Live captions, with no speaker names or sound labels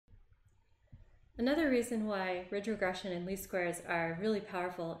Another reason why ridge regression and least squares are really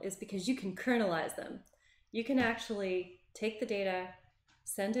powerful is because you can kernelize them. You can actually take the data,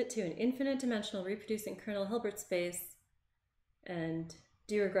 send it to an infinite dimensional reproducing kernel Hilbert space, and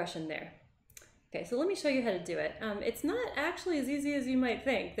do regression there. Okay, so let me show you how to do it. It's not actually as easy as you might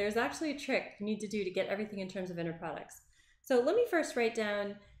think. There's actually a trick you need to do to get everything in terms of inner products. So let me first write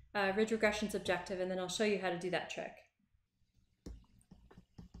down ridge regression's objective, and then I'll show you how to do that trick.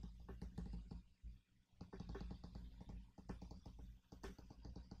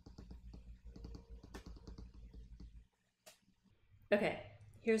 Okay,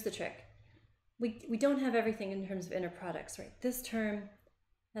 here's the trick. We don't have everything in terms of inner products, right? This term,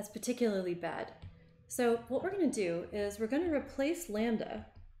 that's particularly bad. So what we're going to do is we're going to replace lambda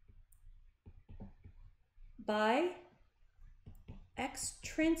by x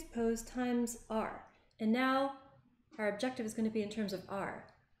transpose times r. And now our objective is going to be in terms of r.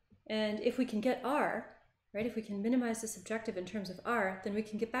 And if we can get r, right, if we can minimize this objective in terms of r, then we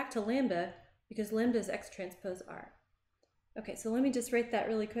can get back to lambda because lambda is x transpose r. Okay, so let me just write that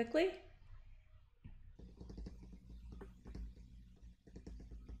really quickly.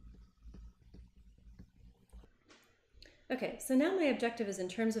 Okay, so now my objective is in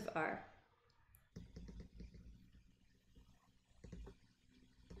terms of r.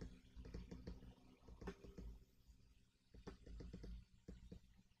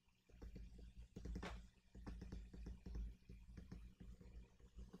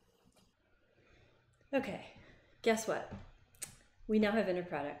 Okay, guess what? We now have inner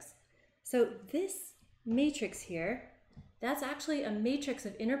products. So this matrix here, that's actually a matrix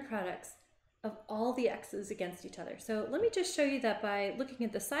of inner products of all the x's against each other. So let me just show you that by looking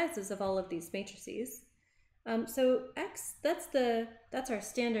at the sizes of all of these matrices. So x, that's our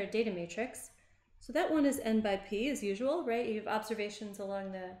standard data matrix. So that one is n by p as usual, right? You have observations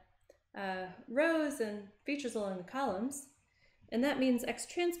along the rows and features along the columns. And that means x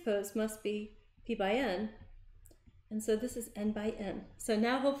transpose must be p by n. And so this is n by n. So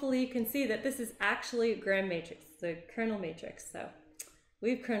now hopefully you can see that this is actually a gram matrix, the kernel matrix. So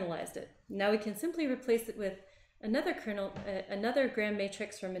we've kernelized it. Now we can simply replace it with another kernel, another gram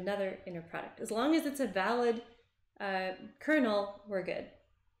matrix from another inner product. As long as it's a valid kernel, we're good.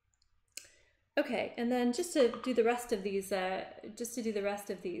 Okay, and then just to do the rest of these,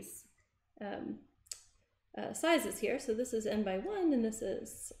 sizes here. So this is n by 1, and this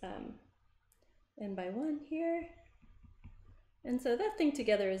is n by 1 here. And so that thing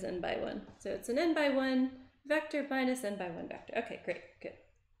together is n by 1. So it's an n by 1 vector minus n by 1 vector. Okay, great, good.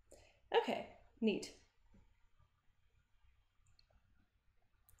 Okay, neat.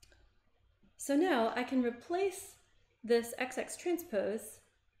 So now I can replace this XX transpose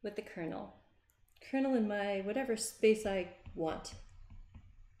with the kernel. Kernel in my whatever space I want.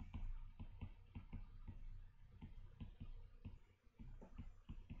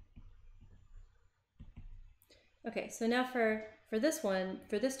 Okay, so now for this one,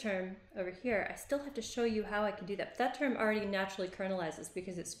 for this term over here, I still have to show you how I can do that. But that term already naturally kernelizes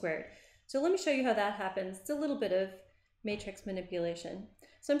because it's squared. So let me show you how that happens. It's a little bit of matrix manipulation.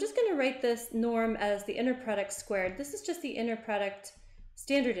 So I'm just going to write this norm as the inner product squared. This is just the inner product,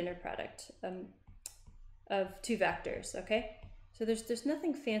 standard inner product of two vectors, okay? So there's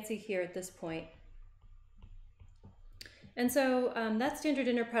nothing fancy here at this point. And so that standard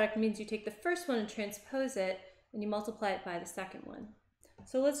inner product means you take the first one and transpose it, and you multiply it by the second one.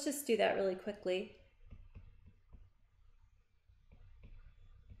 So let's just do that really quickly.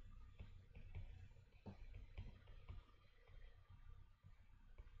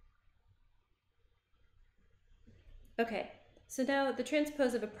 Okay, so now the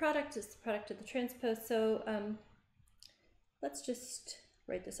transpose of a product is the product of the transpose. So let's just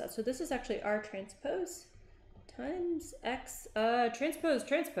write this out. So this is actually R transpose times X, transpose.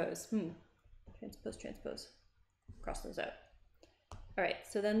 Transpose. Cross those out. All right,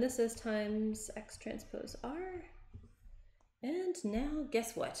 so then this is times X transpose R. And now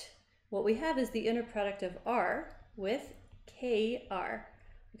guess what? What we have is the inner product of R with KR,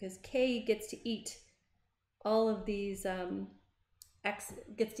 because K gets to eat all of these, X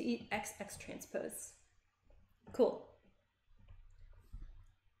gets to eat XX transpose. Cool.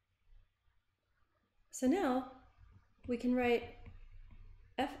 So now we can write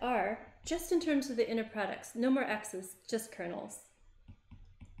FR just in terms of the inner products. No more X's, just kernels.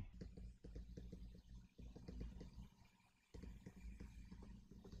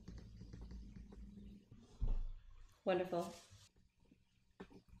 Wonderful.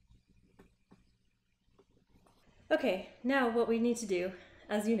 Okay, now what we need to do,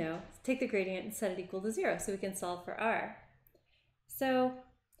 as you know, is take the gradient and set it equal to 0 so we can solve for R. So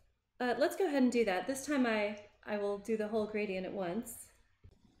let's go ahead and do that. This time I will do the whole gradient at once.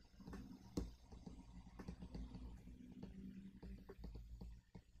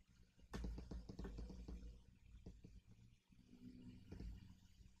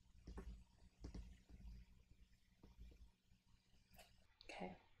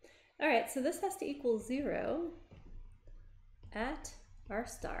 Okay. All right, so this has to equal 0 at r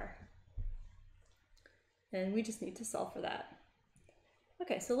star. And we just need to solve for that.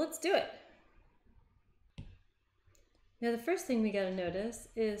 Okay, so let's do it. Now the first thing we gotta notice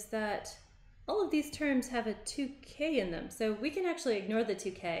is that all of these terms have a 2k in them. So we can actually ignore the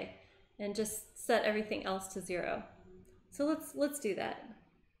 2k and just set everything else to 0. So let's do that.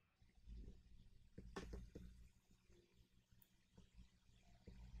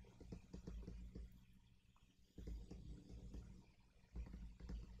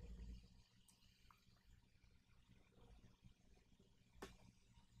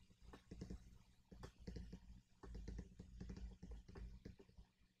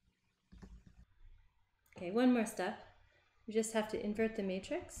 Okay, one more step. We just have to invert the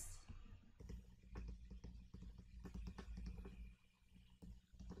matrix.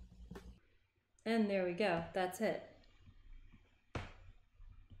 And there we go, that's it.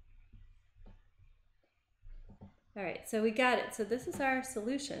 All right, so we got it. So this is our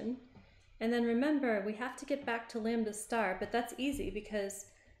solution. And then remember, we have to get back to lambda star, but that's easy because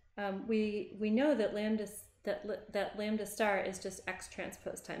we know that lambda star is just x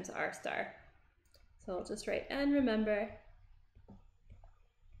transpose times r star. So I'll just write, and remember,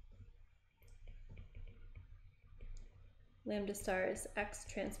 lambda star is x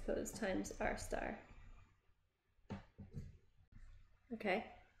transpose times r star. Okay.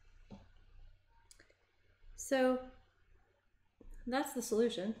 So that's the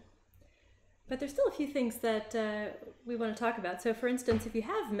solution. But there's still a few things that we want to talk about. So for instance, if you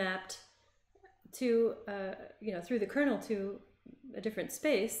have mapped to, through the kernel to a different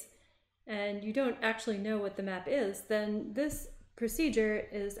space, and you don't actually know what the map is, then this procedure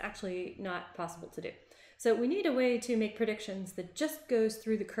is actually not possible to do. So we need a way to make predictions that just goes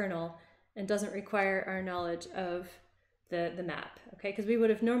through the kernel and doesn't require our knowledge of the map, okay? Because we would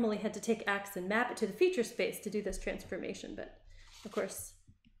have normally had to take X and map it to the feature space to do this transformation, but of course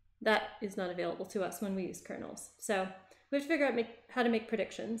that is not available to us when we use kernels. So we have to figure out how to make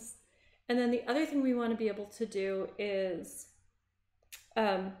predictions. And then the other thing we want to be able to do is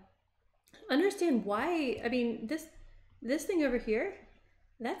understand why, I mean, this thing over here,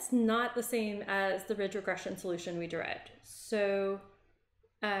 that's not the same as the ridge regression solution we derived. So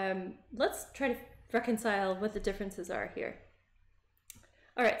let's try to reconcile what the differences are here.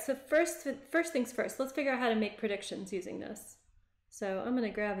 All right, so first things first, let's figure out how to make predictions using this. So I'm going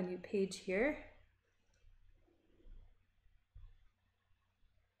to grab a new page here.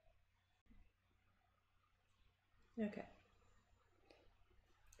 Okay.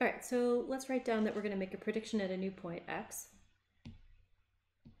 All right, so let's write down that we're going to make a prediction at a new point, x.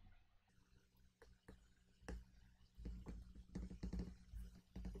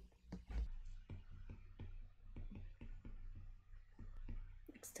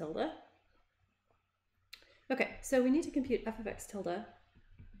 X tilde. Okay, so we need to compute f of x tilde.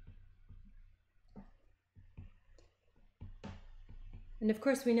 And of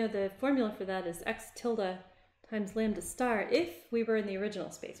course we know the formula for that is x tilde times lambda star if we were in the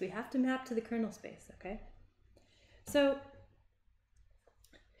original space. We have to map to the kernel space, okay? So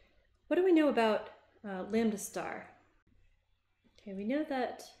what do we know about lambda star? Okay, we know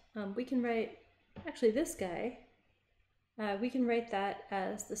that we can write, actually this guy, we can write that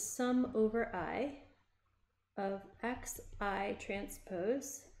as the sum over I of xi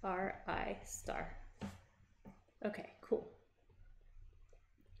transpose ri star. Okay, cool.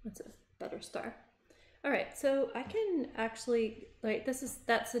 That's a better star. All right, so I can actually, like,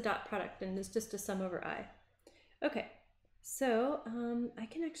 that's the dot product and it's just a sum over I. Okay, so I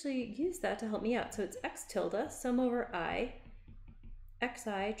can actually use that to help me out. So it's x tilde sum over I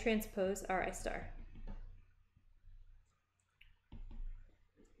xi transpose ri star.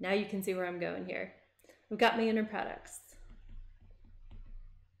 Now you can see where I'm going here. We've got my inner products.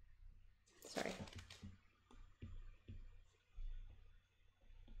 Sorry.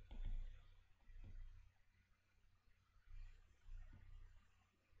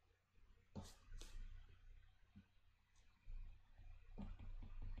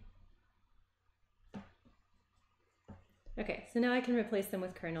 Okay, so now I can replace them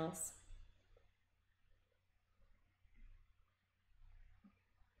with kernels.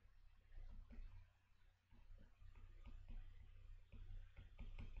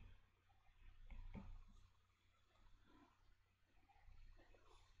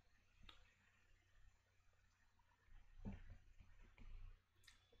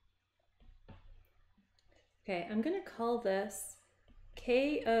 Okay, I'm going to call this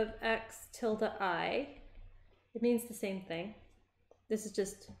k of x tilde I. It means the same thing. This is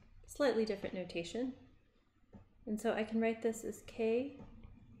just slightly different notation. And so I can write this as k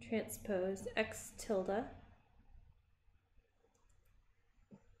transpose x tilde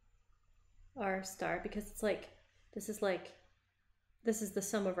r star, because it's like, this is the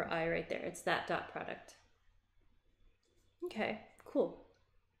sum over I right there. It's that dot product. Okay, cool.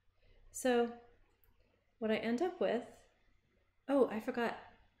 So what I end up with, oh, I forgot.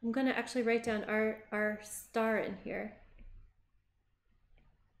 I'm going to actually write down r star in here.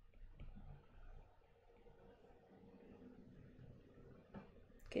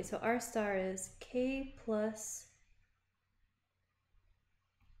 Okay, so r star is k plus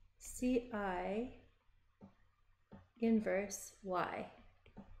ci inverse y.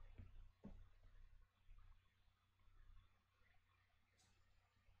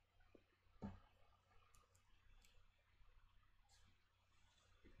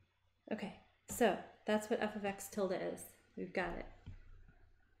 Okay, so that's what f of x tilde is. We've got it.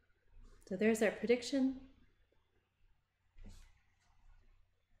 So there's our prediction.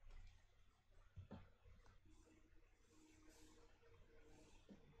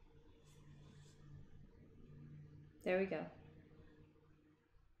 There we go.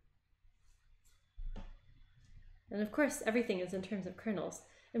 And of course, everything is in terms of kernels.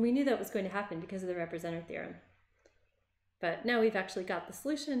 And we knew that was going to happen because of the representer theorem. But now we've actually got the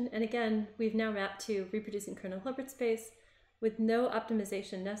solution. And again, we've now mapped to reproducing kernel Hilbert space with no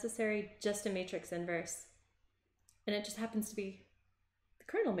optimization necessary, just a matrix inverse. And it just happens to be the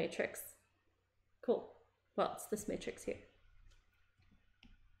kernel matrix. Cool. Well, it's this matrix here.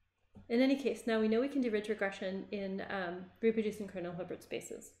 In any case, now we know we can do ridge regression in reproducing kernel Hilbert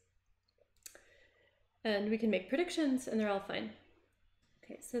spaces. And we can make predictions, and they're all fine.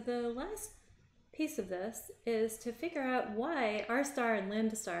 Okay, so the last piece of this is to figure out why r star and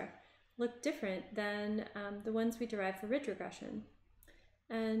lambda star look different than the ones we derive for ridge regression.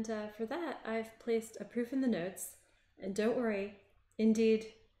 And for that, I've placed a proof in the notes. And don't worry, indeed,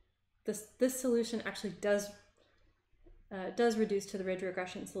 this solution actually does reduce to the ridge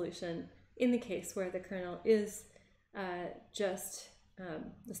regression solution in the case where the kernel is just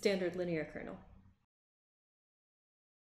the standard linear kernel.